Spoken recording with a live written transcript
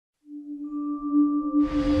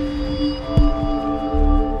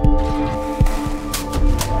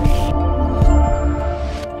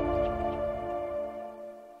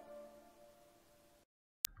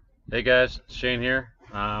Hey guys, Shane here.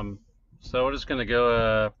 So we're just going to go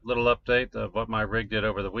a little update of what my rig did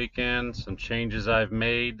over the weekend, some changes I've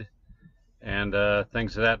made, and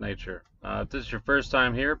things of that nature. If this is your first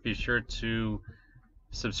time here, be sure to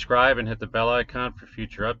subscribe and hit the bell icon for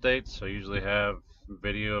future updates. So I usually have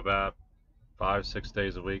video about 5-6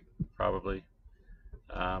 days a week, probably.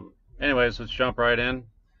 Anyways, let's jump right in.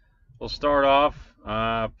 We'll start off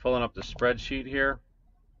pulling up the spreadsheet here.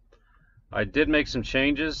 I did make some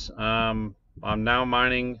changes. I'm now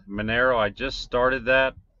mining Monero. I just started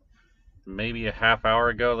that maybe a half hour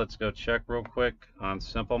ago. Let's go check real quick on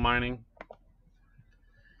simple mining.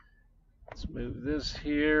 Let's move this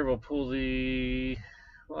here. We'll pull the,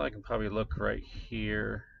 well, I can probably look right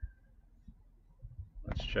here.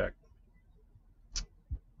 Let's check.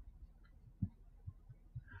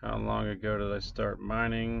 How long ago did I start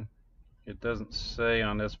mining? It doesn't say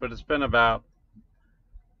on this, but it's been about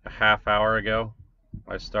a half hour ago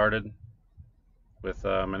I started with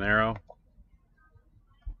Monero.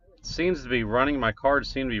 It seems to be running, my cards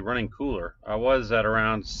seem to be running cooler. I was at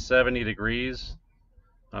around 70 degrees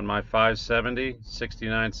on my 570,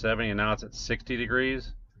 69.70, and now it's at 60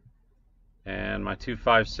 degrees. And my two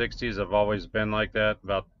 560s have always been like that,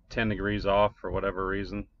 about 10 degrees off for whatever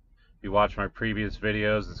reason. If you watch my previous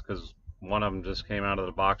videos, it's because one of them just came out of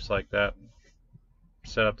the box like that,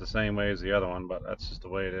 set up the same way as the other one, but that's just the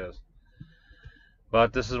way it is.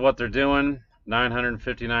 But this is what they're doing.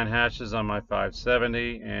 959 hashes on my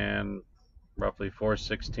 570 and roughly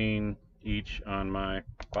 416 each on my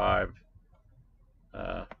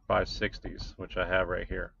 560s, which I have right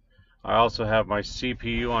here. I also have my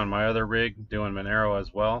CPU on my other rig doing Monero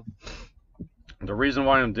as well. The reason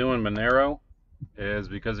why I'm doing Monero is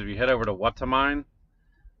because if you head over to What to Mine,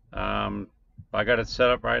 I got it set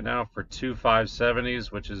up right now for two 570s,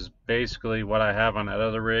 which is basically what I have on that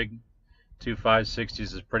other rig. Two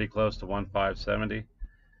 560s is pretty close to one 570.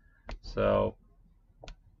 So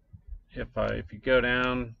if you go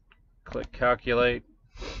down, click calculate,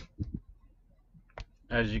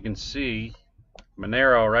 as you can see,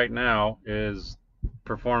 Monero right now is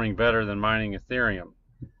performing better than mining Ethereum.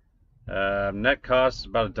 Net cost is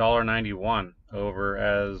about $1.91 over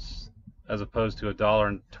as opposed to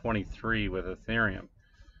 $1.23 with Ethereum.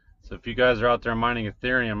 So if you guys are out there mining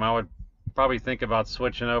Ethereum, I would probably think about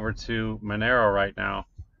switching over to Monero right now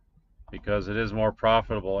because it is more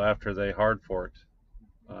profitable after they hard forked.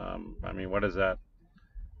 I mean, what is that?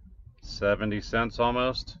 70 cents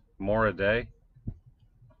almost more a day.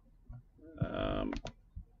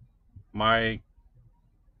 My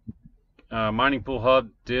mining pool hub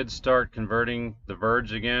did start converting the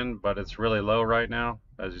Verge again, but it's really low right now.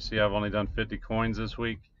 As you see, I've only done 50 coins this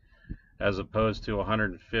week as opposed to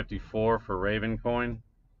 154 for Raven coin.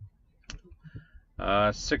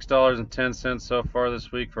 $6.10 so far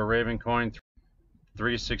this week for Raven coin,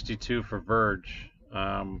 $3.62 for Verge.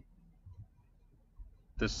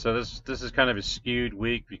 This is kind of a skewed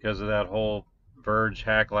week because of that whole Verge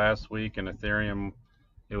hack last week, and Ethereum,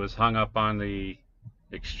 it was hung up on the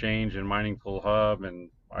exchange and mining pool hub,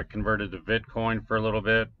 and I converted to Bitcoin for a little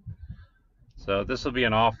bit. So this will be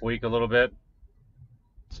an off week a little bit.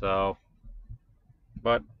 So,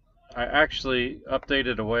 but I actually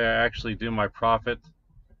updated the way I actually do my profit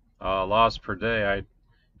loss per day. I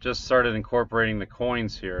just started incorporating the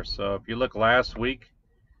coins here. So if you look last week,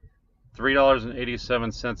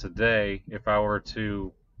 $3.87 a day if I were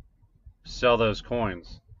to sell those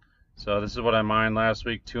coins. So this is what I mined last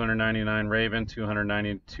week: 299 Raven,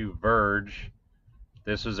 292 Verge.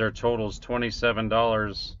 This is their totals, $27,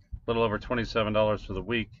 a little over $27 for the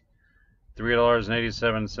week.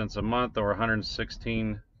 $3.87 a month, or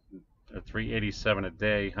 116, or 387 a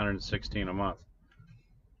day, 116 a month.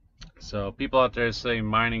 So people out there say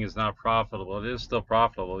mining is not profitable. It is still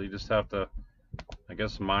profitable. You just have to, I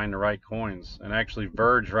guess, mine the right coins. And actually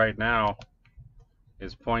Verge right now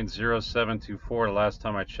is 0.0724 the last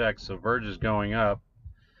time I checked, so Verge is going up.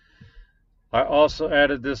 I also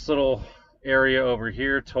added this little area over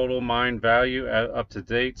here, total mine value up to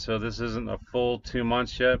date. So this isn't a full 2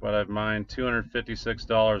 months yet, but I've mined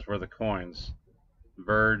 $256 worth of coins,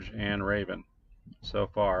 Verge and Raven so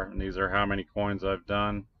far. And these are how many coins I've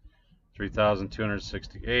done: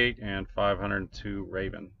 3,268 and 502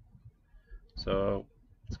 Raven. So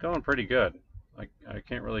it's going pretty good. I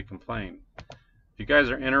can't really complain. If you guys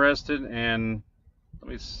are interested, and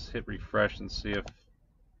let me hit refresh and see if,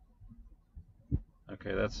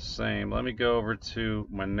 okay, that's the same. Let me go over to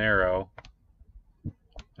Monero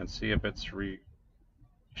and see if it's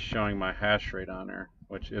showing my hash rate on there,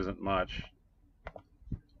 which isn't much.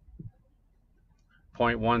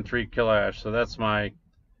 0.13 kilohash. So that's my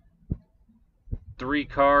 3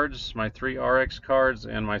 cards, my 3 RX cards,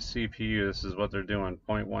 and my CPU. This is what they're doing,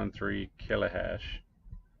 0.13 kilohash.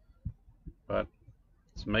 But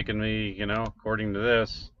it's making me, you know, according to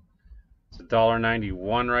this, it's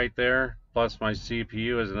 $1.91 right there, plus my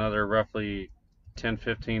CPU is another roughly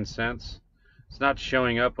 10-15 cents. It's not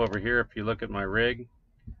showing up over here if you look at my rig.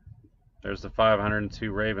 There's the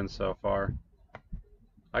 502 Raven so far.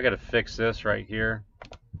 I gotta fix this right here.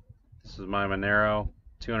 This is my Monero,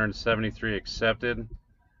 273 accepted.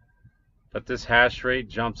 But this hash rate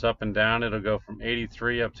jumps up and down. It'll go from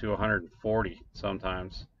 83 up to 140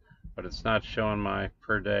 sometimes. But it's not showing my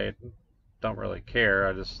per day. Don't really care.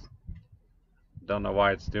 I just don't know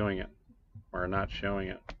why it's doing it or not showing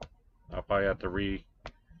it. I'll probably have to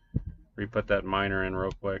re-put that miner in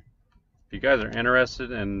real quick. If you guys are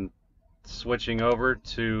interested in switching over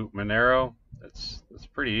to Monero, it's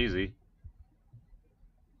pretty easy.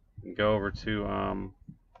 You can go over to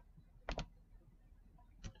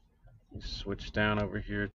you switch down over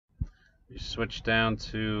here. You switch down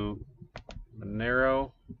to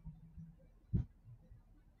Monero,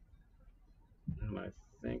 and I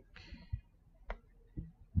think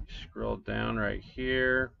you scroll down right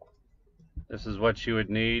here. This is what you would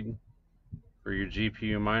need for your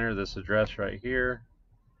GPU miner, this address right here.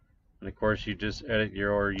 And of course you just edit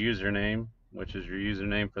your username, which is your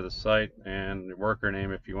username for the site, and your worker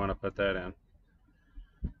name if you want to put that in.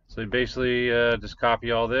 So you basically just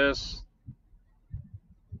copy all this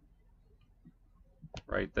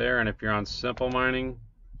right there, and if you're on simple mining,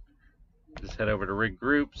 just head over to rig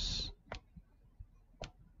groups,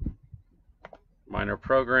 miner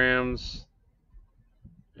programs,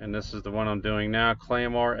 and this is the one I'm doing now,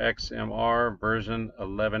 Claymore XMR version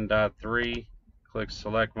 11.3. Click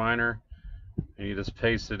select miner, and you just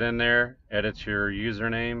paste it in there, edit your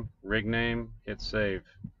username, rig name, hit save,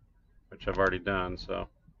 which I've already done. So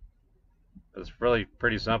it's really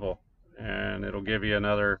pretty simple, and it'll give you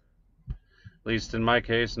another, at least in my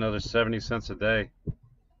case, another 70 cents a day.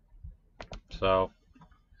 So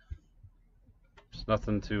it's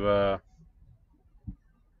nothing to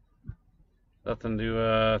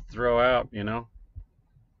throw out, you know.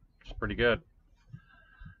 It's pretty good.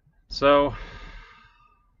 So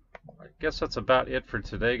I guess that's about it for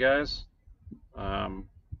today, guys.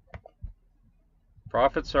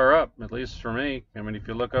 Profits are up, at least for me. I mean, if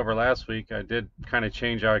you look over last week, I did kind of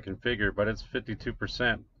change how I configured, but it's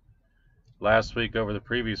 52% last week over the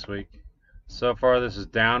previous week. So far, this is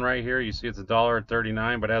down right here. You see it's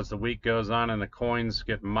 $1.39, but as the week goes on and the coins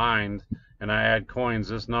get mined and I add coins,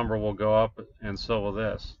 this number will go up, and so will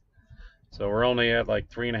this. So we're only at like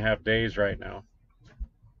 3.5 days right now.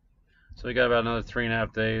 So we got about another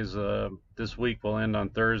 3.5 days. This week will end on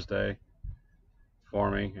Thursday for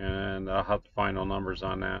me, and I'll have the final numbers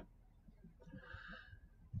on that.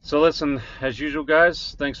 So listen, as usual,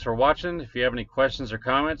 guys, thanks for watching. If you have any questions or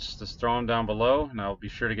comments, just throw them down below, and I'll be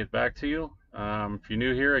sure to get back to you. If you're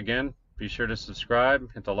new here, again, be sure to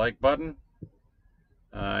subscribe, hit the like button,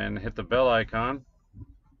 and hit the bell icon,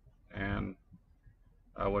 and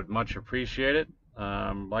I would much appreciate it.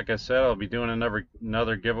 Like I said, I'll be doing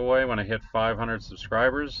another giveaway when I hit 500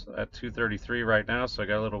 subscribers at 233 right now, so I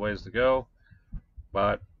got a little ways to go,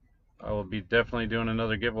 but I will be definitely doing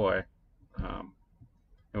another giveaway.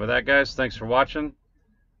 And with that, guys, thanks for watching.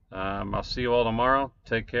 I'll see you all tomorrow.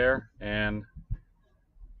 Take care, and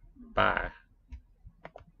bye.